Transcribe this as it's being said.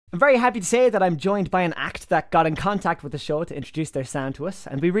I'm very happy to say that I'm joined by an act that got in contact with the show to introduce their sound to us,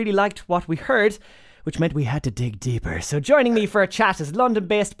 and we really liked what we heard, which meant we had to dig deeper. So joining me for a chat is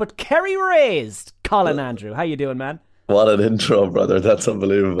London-based but Kerry-raised Colin Andrew. How you doing, man? What an intro, brother. That's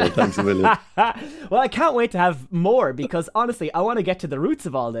unbelievable. Thanks a million. Well, I can't wait to have more because honestly, I want to get to the roots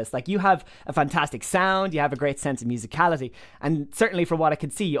of all this. Like, you have a fantastic sound, you have a great sense of musicality, and certainly from what I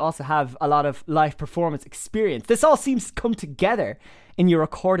can see, you also have a lot of live performance experience. This all seems to come together in your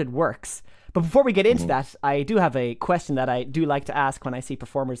recorded works. But before we get into that, I do have a question that I do like to ask when I see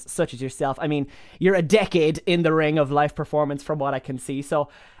performers such as yourself. I mean, you're a decade in the ring of live performance from what I can see. So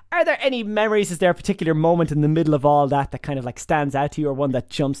are there any memories? Is there a particular moment in the middle of all that that kind of like stands out to you, or one that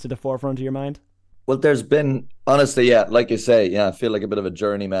jumps to the forefront of your mind? Well, there's been, honestly, yeah, like you say, yeah, I feel like a bit of a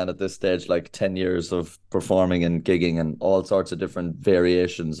journeyman at this stage, like 10 years of performing and gigging and all sorts of different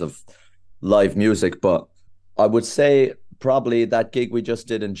variations of live music. But I would say probably that gig we just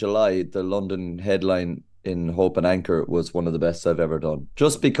did in July, the London headline in Hope and Anchor, was one of the best I've ever done.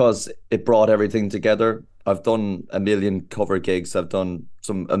 Just because it brought everything together. I've done a million cover gigs. I've done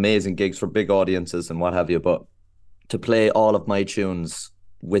some amazing gigs for big audiences and what have you. But to play all of my tunes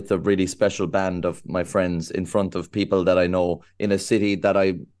with a really special band of my friends in front of people that I know in a city that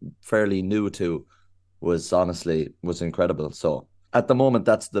I'm fairly new to was incredible. So at the moment,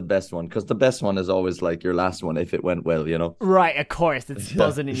 that's the best one, because the best one is always like your last one if it went well, you know? Right, of course. It's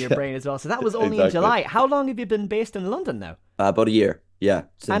buzzing in your brain as well. So that was only in Exactly. July. How long have you been based in London now? About a year. Yeah, And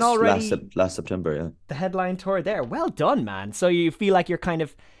since already last September, yeah. the headline tour there. Well done, man. So you feel like you're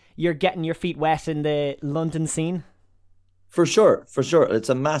getting your feet wet in the London scene? For sure, for sure. It's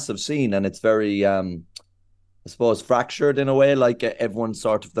a massive scene and it's very, I suppose, fractured in a way, like everyone's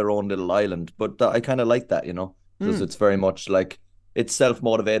sort of their own little island. But I kind of like that, you know, because it's very much like it's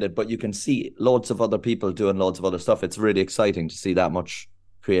self-motivated, but you can see loads of other people doing loads of other stuff. It's really exciting to see that much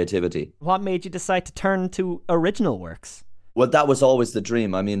creativity. What made you decide to turn to original works? Well, that was always the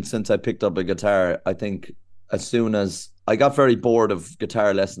dream. I mean, since I picked up a guitar, I think as soon as I got very bored of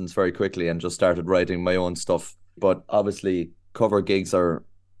guitar lessons very quickly and just started writing my own stuff. But obviously, cover gigs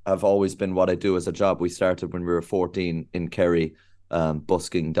have always been what I do as a job. We started when we were 14 in Kerry,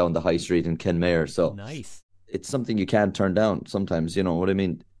 busking down the high street in Kenmare. So Nice. it's something you can't turn down sometimes, you know what I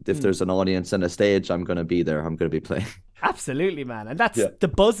mean? If there's an audience and a stage, I'm going to be there. I'm going to be playing. Absolutely, man. And that's Yeah. the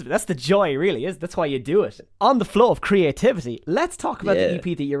buzz of it. That's the joy, really, is. That's why you do it. On the flow of creativity, let's talk about the Yeah.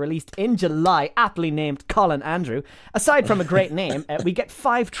 EP that you released in July, aptly named Colin Andrew. Aside from a great name, we get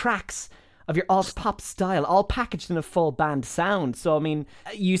 5 tracks of your alt-pop style, all packaged in a full band sound. So, I mean,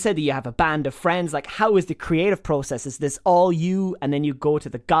 you said that you have a band of friends. Like, how is the creative process? Is this all you, and then you go to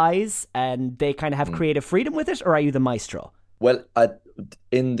the guys, and they kind of have creative freedom with it, or are you the maestro? Well,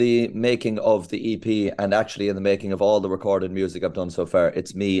 in the making of the EP and actually in the making of all the recorded music I've done so far,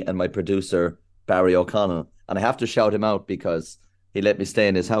 it's me and my producer, Barry O'Connell. And I have to shout him out because he let me stay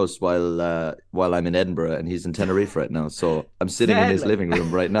in his house while I'm in Edinburgh and he's in Tenerife right now. So I'm sitting in his Deadly. living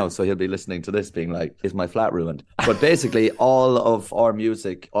room right now. So he'll be listening to this being like, is my flat ruined? But basically all of our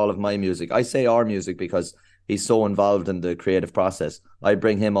music, all of my music, I say our music because he's so involved in the creative process. I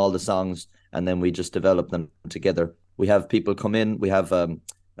bring him all the songs and then we just develop them together. We have people come in. We have a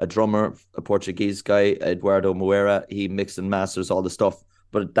drummer, a Portuguese guy, Eduardo Moreira. He mixes and masters all the stuff.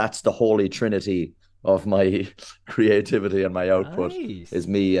 But that's the holy trinity of my creativity and my output Nice. is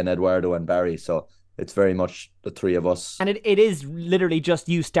me and Eduardo and Barry. So it's very much the three of us. And it is literally just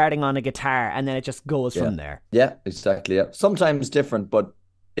you starting on a guitar, and then it just goes Yeah. from there. Yeah, exactly. Yeah. Sometimes different, but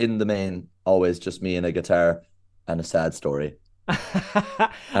in the main, always just me and a guitar and a sad story.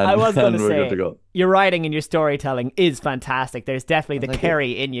 I was going to and we're good say, to go. your writing and your storytelling is fantastic. There's definitely the thank you.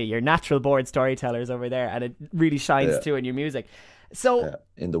 Kerry in you. You're natural born storytellers over there, and it really shines Yeah. too in your music. So, Yeah,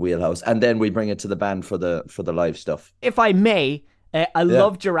 in the wheelhouse. And then we bring it to the band for the live stuff. if I may, I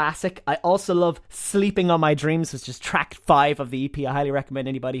love Jurassic. I also love Sleeping on My Dreams, which is track 5 of the EP. I highly recommend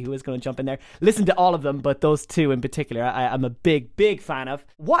anybody who is going to jump in there. Listen to all of them, but those 2 in particular, I'm a big, big fan of.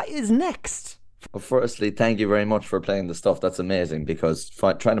 What is next? Well, firstly, thank you very much for playing the stuff. That's amazing because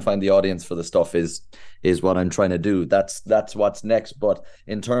trying to find the audience for the stuff is what I'm trying to do. That's what's next. But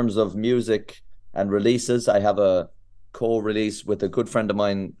in terms of music and releases, I have a co-release with a good friend of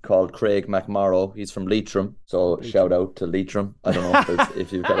mine called Craig McMorrow. He's from Leitrim, so shout out to Leitrim. I don't know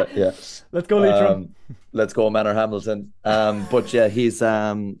if you've got it. Yeah, Let's go, Leitrim. let's go, Manor Hamilton. But yeah, he's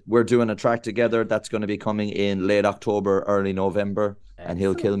we're doing a track together that's going to be coming in late October, early November. And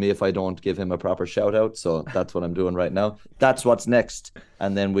he'll kill me if I don't give him a proper shout out. So that's what I'm doing right now. That's what's next.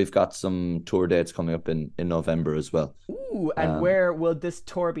 And then we've got some tour dates coming up in November as well. Ooh, and where will this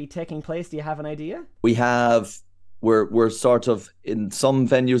tour be taking place? Do you have an idea? We have we're sort of in some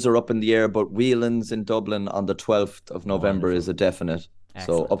venues are up in the air, but Whelan's in Dublin on the 12th of November Wonderful. is a definite. So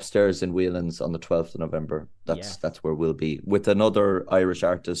Excellent. upstairs in Whelan's on the 12th of November. Yeah. That's where we'll be with another Irish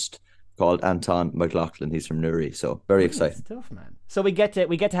artist called Anton McLaughlin. He's from Newry, so very Brilliant exciting. stuff, man. So we get to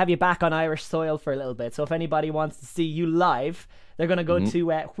have you back on Irish soil for a little bit. So if anybody wants to see you live, they're going to go to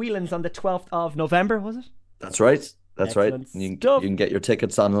Whelan's on the 12th of November, was it? That's right. That's right. Excellent You stuff. can get your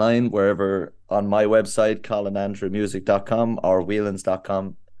tickets online wherever on my website, colinandrewmusic.com or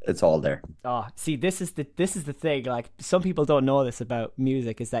whelans.com. It's all there. Oh, see, this is the thing. Like, some people don't know this about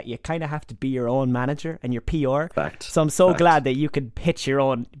music, is that you kind of have to be your own manager and your PR. Fact. So I'm so Fact. glad that you could pitch your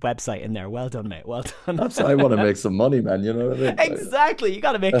own website in there. Well done, mate. Well done. I want to make some money, man. You know what I mean? Exactly. You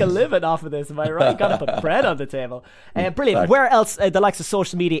got to make a living off of this. Am I right? You got to put bread on the table. Brilliant. Fact. Where else? The likes of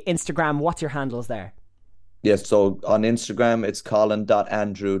social media, Instagram. What's your handles there? Yes, so on Instagram, it's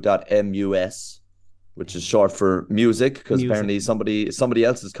colin.andrew.mus, which is short for music, because apparently somebody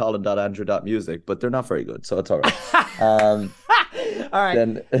else is colin.andrew.music, but they're not very good, so it's all right. All right.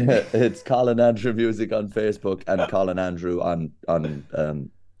 Then it's Colin Andrew Music on Facebook and Colin Andrew on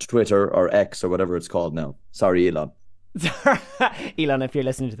Twitter or X or whatever it's called now. Sorry, Elon. Elon, if you're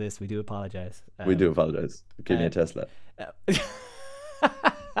listening to this, we do apologize. We do apologize. Give me a Tesla.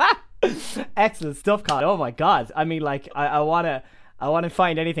 Excellent stuff, Colin. Oh my god. I mean, like, I wanna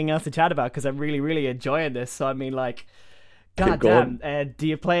find anything else to chat about, because I'm really, really enjoying this. So I mean, like, god damn. Do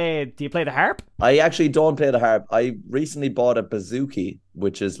you play the harp? I actually don't play the harp. I recently bought a bouzouki,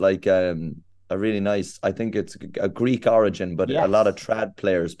 which is like a really nice, I think it's a Greek origin, but Yes. a lot of trad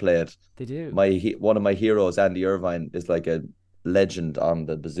players play it. They do. One of my heroes, Andy Irvine, is like a legend on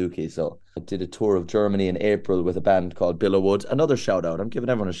the bouzouki. So I did a tour of Germany in April with a band called Billowwood. Another shout out. I'm giving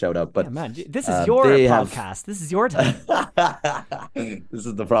everyone a shout out. But yeah, man, this is your podcast. This is your time. This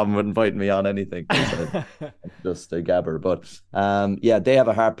is the problem with inviting me on anything. I'm just a gabber. But yeah, they have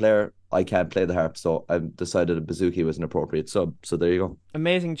a harp player. I can't play the harp, so I decided a bouzouki was an appropriate sub. So there you go.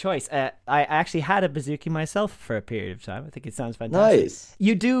 Amazing choice. I actually had a bouzouki myself for a period of time. I think it sounds fantastic. Nice.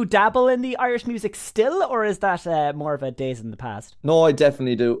 You do dabble in the Irish music still, or is that more of a days in the past? No, I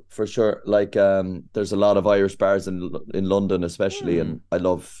definitely do, for sure. Like, there's a lot of Irish bars in London, especially, and I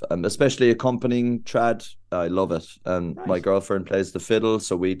love, especially accompanying trad. I love it. And Nice. my girlfriend plays the fiddle,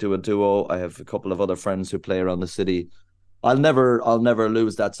 so we do a duo. I have a couple of other friends who play around the city. I'll never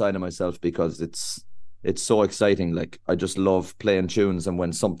lose that side of myself, because it's so exciting. Like, I just love playing tunes, and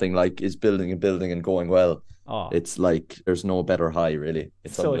when something like is building and going well, it's like there's no better high, really.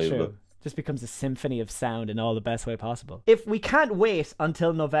 It's so unbelievable. true. Just becomes a symphony of sound in all the best way possible. If we can't wait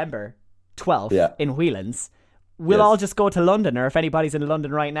until November 12th in Whelan's, we'll all just go to London, or if anybody's in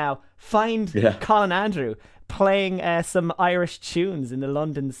London right now, find Colin Andrew playing some Irish tunes in the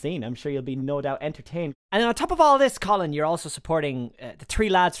London scene. I'm sure you'll be no doubt entertained. And then on top of all this, Colin, you're also supporting the three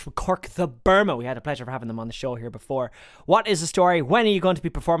lads from Cork, the Burma. We had a pleasure of having them on the show here before. What is the story? When are you going to be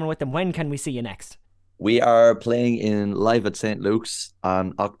performing with them? When can we see you next? We are playing in live at St. Luke's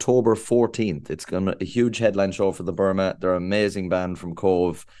on October 14th. It's going to be a huge headline show for the Burma. They're an amazing band from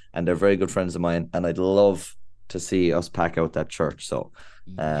Cove, and they're very good friends of mine. And I'd love to see us pack out that church. So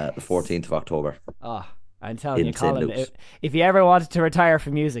the 14th of October. I'm telling you, In St. Colin, Luke's. if you ever wanted to retire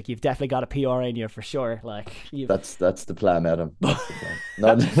from music, you've definitely got a PR in you for sure. Like, That's the plan, Adam. That's the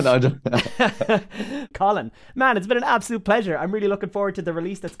plan. No. Colin, man, it's been an absolute pleasure. I'm really looking forward to the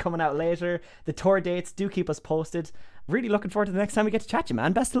release that's coming out later. The tour dates, do keep us posted. Really looking forward to the next time we get to chat to you,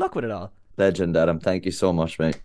 man. Best of luck with it all. Legend, Adam. Thank you so much, mate.